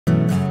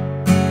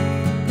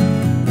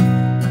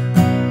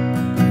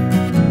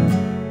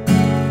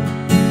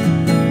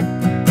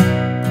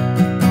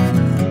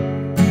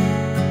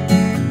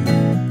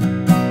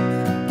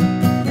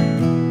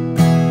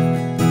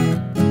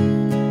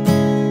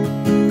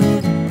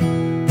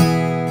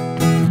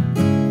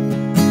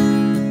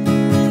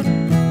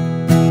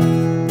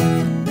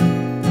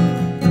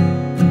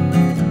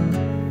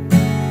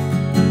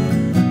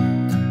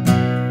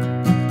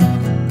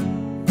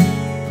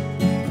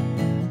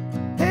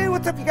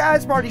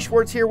guys, Marty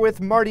Schwartz here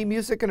with Marty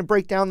Music, going to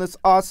break down this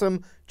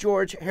awesome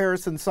George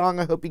Harrison song.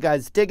 I hope you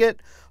guys dig it.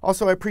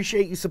 Also, I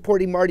appreciate you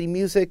supporting Marty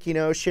Music, you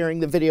know,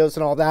 sharing the videos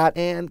and all that,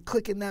 and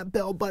clicking that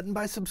bell button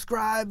by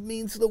subscribe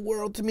means the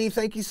world to me.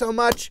 Thank you so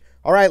much.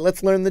 All right,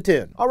 let's learn the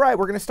tune. All right,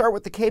 we're going to start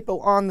with the capo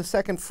on the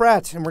 2nd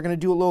fret, and we're going to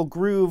do a little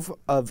groove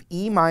of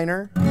E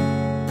minor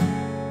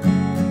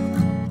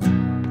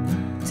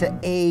to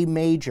A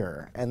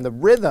major, and the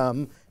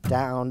rhythm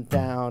down,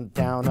 down,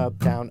 down, up,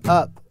 down,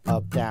 up,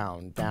 up,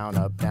 down, down,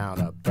 up,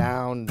 down, up,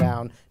 down,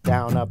 down,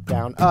 down, up,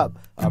 down, up,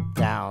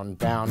 down,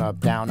 down, up,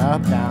 down,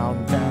 up,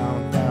 down,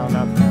 down, down,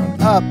 up,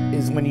 down, up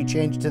is when you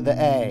change to the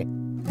A.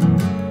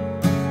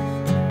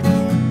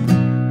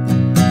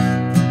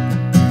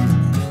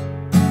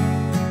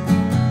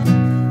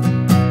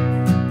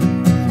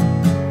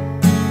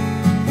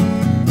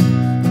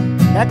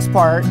 Next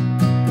part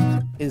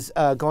is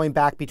going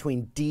back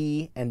between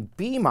D and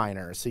B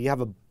minor. So you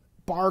have a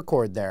bar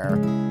chord there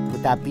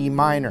with that B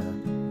minor.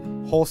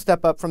 Whole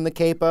step up from the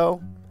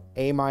capo,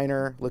 A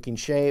minor, looking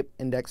shape,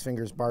 index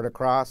fingers barred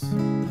across,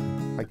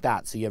 like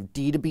that. So you have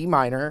D to B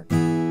minor.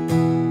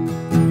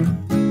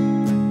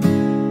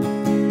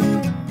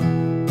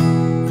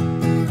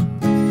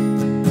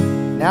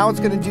 Now it's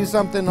going to do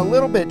something a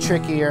little bit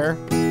trickier.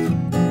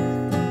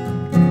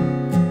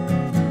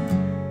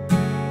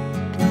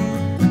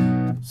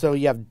 So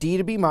you have D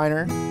to B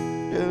minor,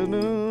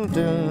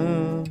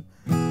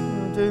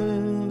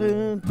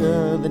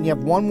 then you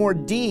have one more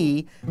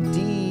D,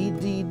 D,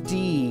 D,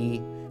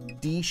 D,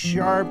 D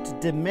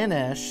sharp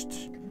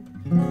diminished,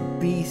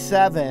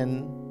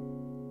 B7,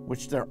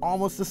 which they're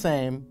almost the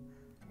same,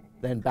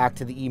 then back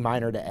to the E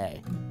minor to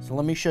A. So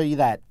let me show you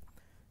that.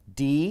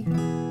 D,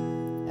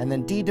 and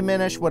then D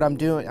diminished, what I'm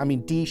doing, I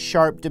mean D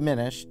sharp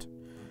diminished.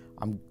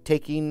 I'm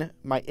taking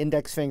my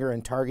index finger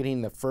and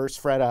targeting the 1st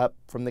fret up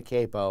from the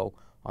capo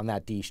on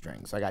that D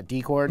string. So I got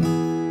D chord,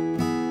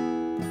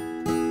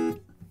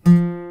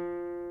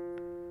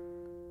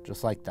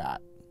 just like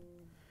that.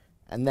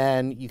 And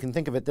then you can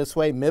think of it this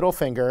way, middle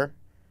finger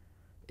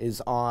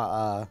is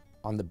on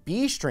the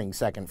B string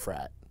 2nd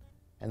fret,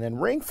 and then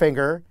ring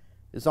finger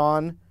is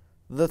on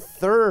the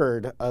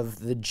 3rd of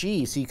the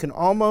G. So you can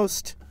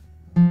almost,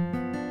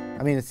 I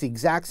mean, it's the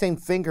exact same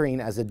fingering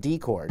as a D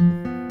chord.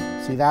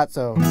 See that?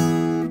 So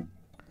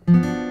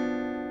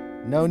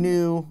no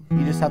new,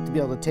 you just have to be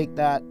able to take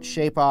that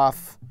shape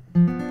off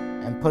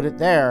and put it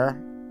there,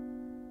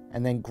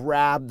 and then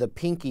grab the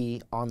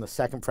pinky on the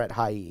 2nd fret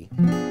high E.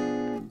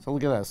 So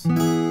look at this.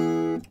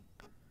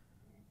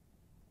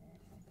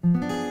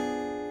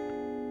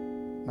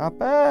 Not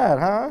bad,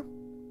 huh?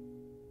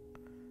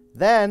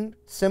 Then,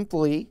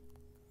 simply,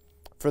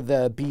 for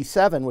the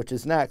B7, which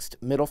is next,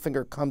 middle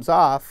finger comes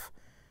off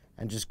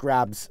and just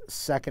grabs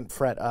 2nd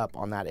fret up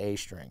on that A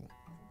string.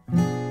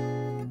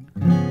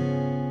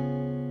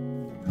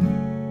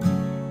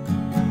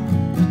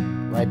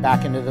 Right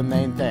back into the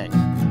main thing.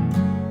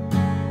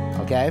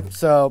 Okay,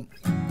 so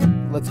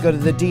let's go to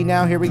the D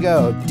now. Here we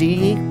go.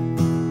 D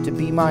to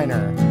B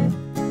minor.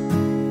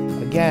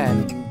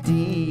 Again,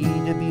 D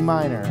to B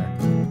minor.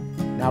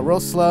 Now real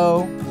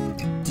slow.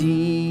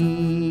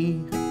 D,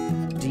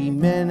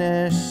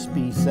 diminish,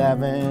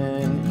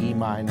 B7, E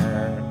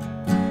minor.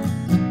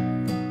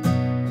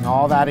 And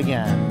all that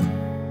again.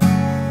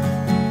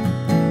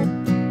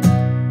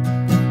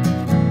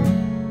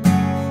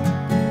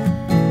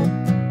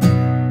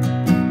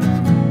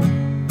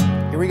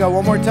 Here we go,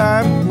 one more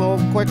time, a little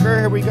quicker,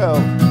 here we go.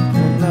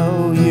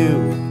 Know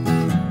you.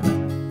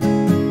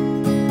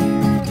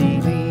 D,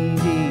 D,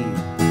 D,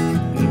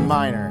 E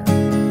minor.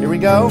 Here we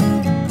go.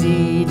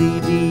 D, D,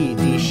 D,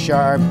 D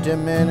sharp,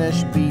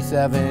 diminished,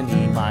 B7,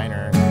 E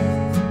minor.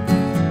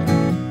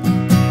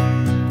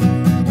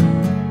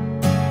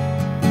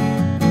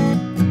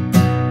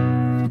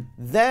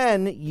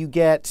 Then you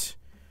get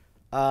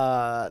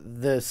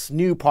this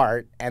new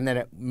part, and then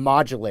it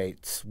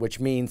modulates, which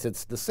means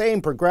it's the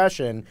same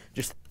progression,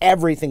 just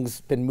everything's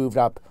been moved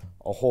up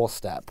a whole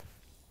step.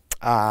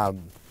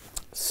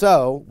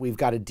 So we've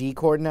got a D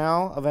chord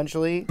now,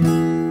 eventually.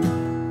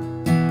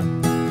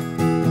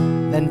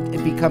 Then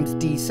it becomes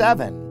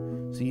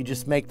D7. So you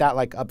just make that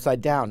like upside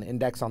down,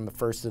 index on the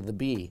 1st of the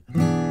B.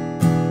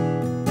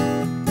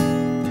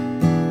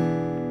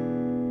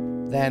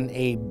 Then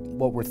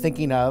what we're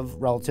thinking of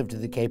relative to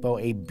the capo,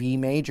 a B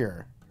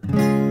major,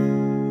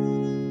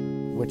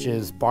 which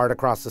is barred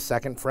across the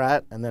 2nd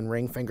fret, and then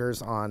ring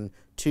fingers on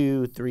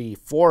 2, 3,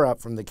 4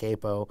 up from the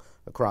capo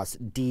across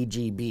D,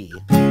 G, B.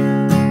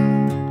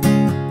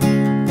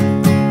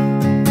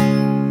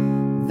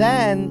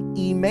 Then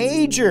E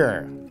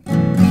major.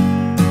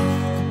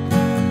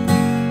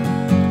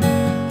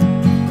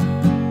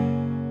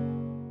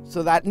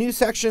 So that new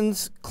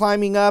section's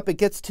climbing up, it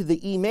gets to the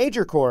E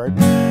major chord,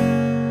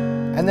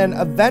 and then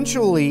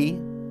eventually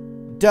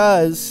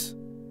does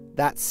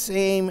that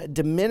same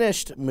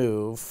diminished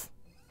move,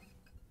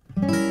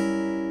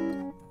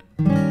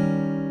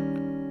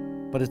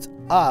 but it's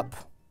up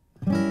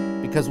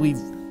because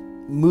we've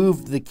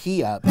moved the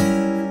key up.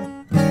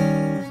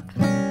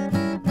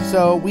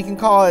 So we can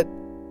call it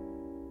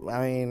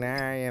I mean,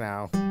 you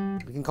know,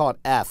 we can call it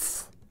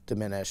F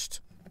diminished.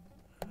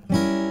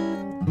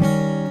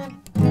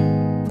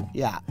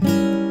 Yeah.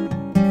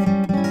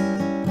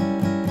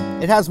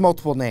 It has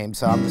multiple names,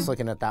 so I'm just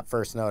looking at that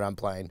first note I'm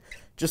playing.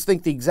 Just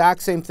think the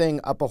exact same thing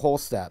up a whole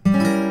step.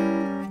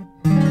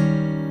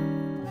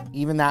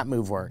 Even that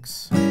move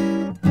works. So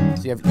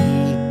you have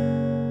E.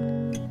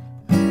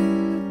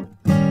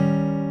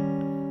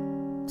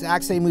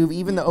 Exact same move,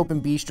 even the open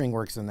B string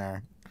works in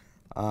there.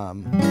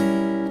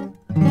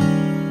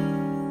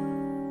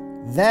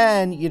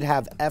 Then you'd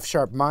have F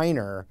sharp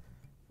minor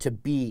to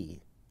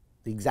B.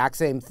 The exact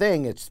same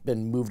thing, it's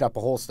been moved up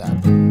a whole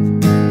step.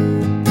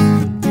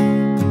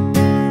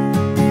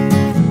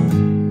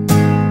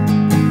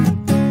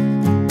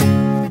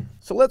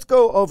 So let's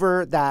go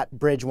over that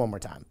bridge one more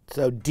time.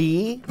 So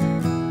D,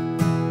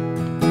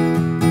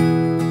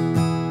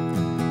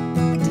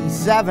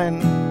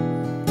 D7,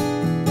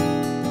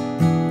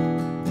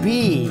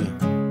 B,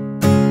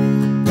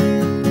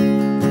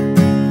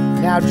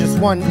 now just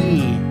one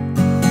E.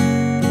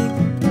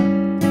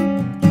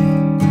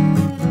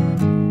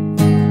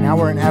 Now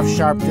we're in F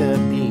sharp to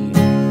B.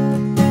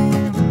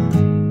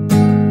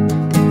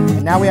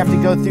 And now we have to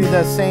go through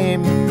the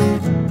same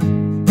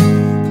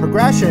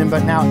progression,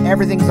 but now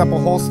everything's up a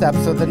whole step.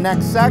 So the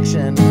next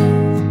section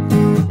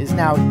is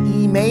now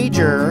E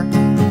major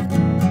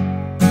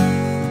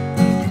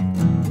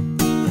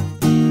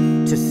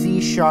to C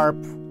sharp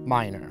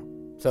minor.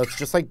 So it's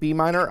just like B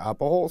minor,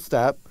 up a whole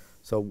step.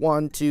 So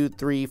 1, 2,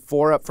 3,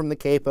 4 up from the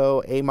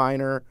capo, A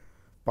minor,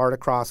 barred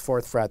across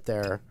 4th fret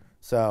there.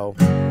 So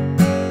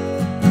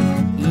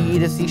E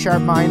to C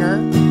sharp minor,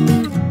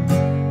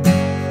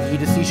 E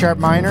to C sharp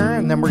minor,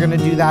 and then we're going to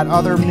do that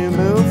other new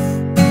move.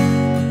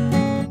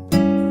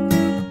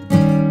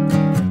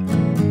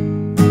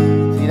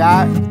 See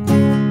that?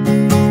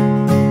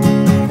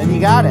 Then you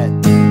got it.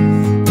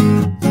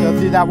 Let's go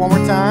through that one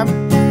more time.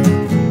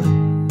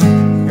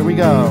 Here we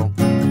go.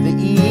 The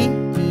E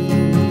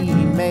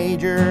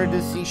major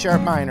to C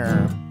sharp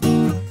minor,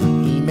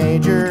 E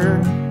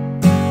major,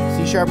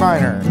 C sharp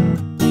minor,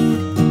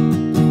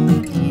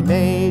 E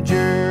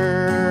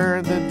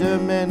major, the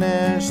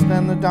diminished,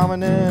 then the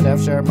dominant,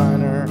 F sharp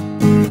minor.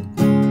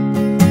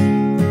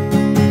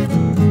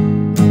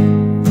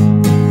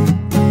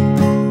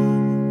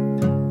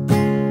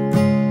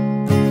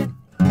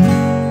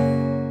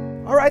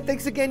 Alright,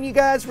 thanks again, you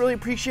guys. Really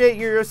appreciate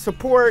your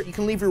support. You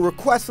can leave your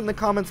requests in the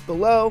comments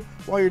below.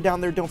 While you're down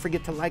there, don't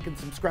forget to like and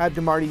subscribe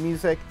to Marty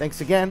Music.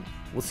 Thanks again.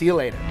 We'll see you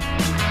later.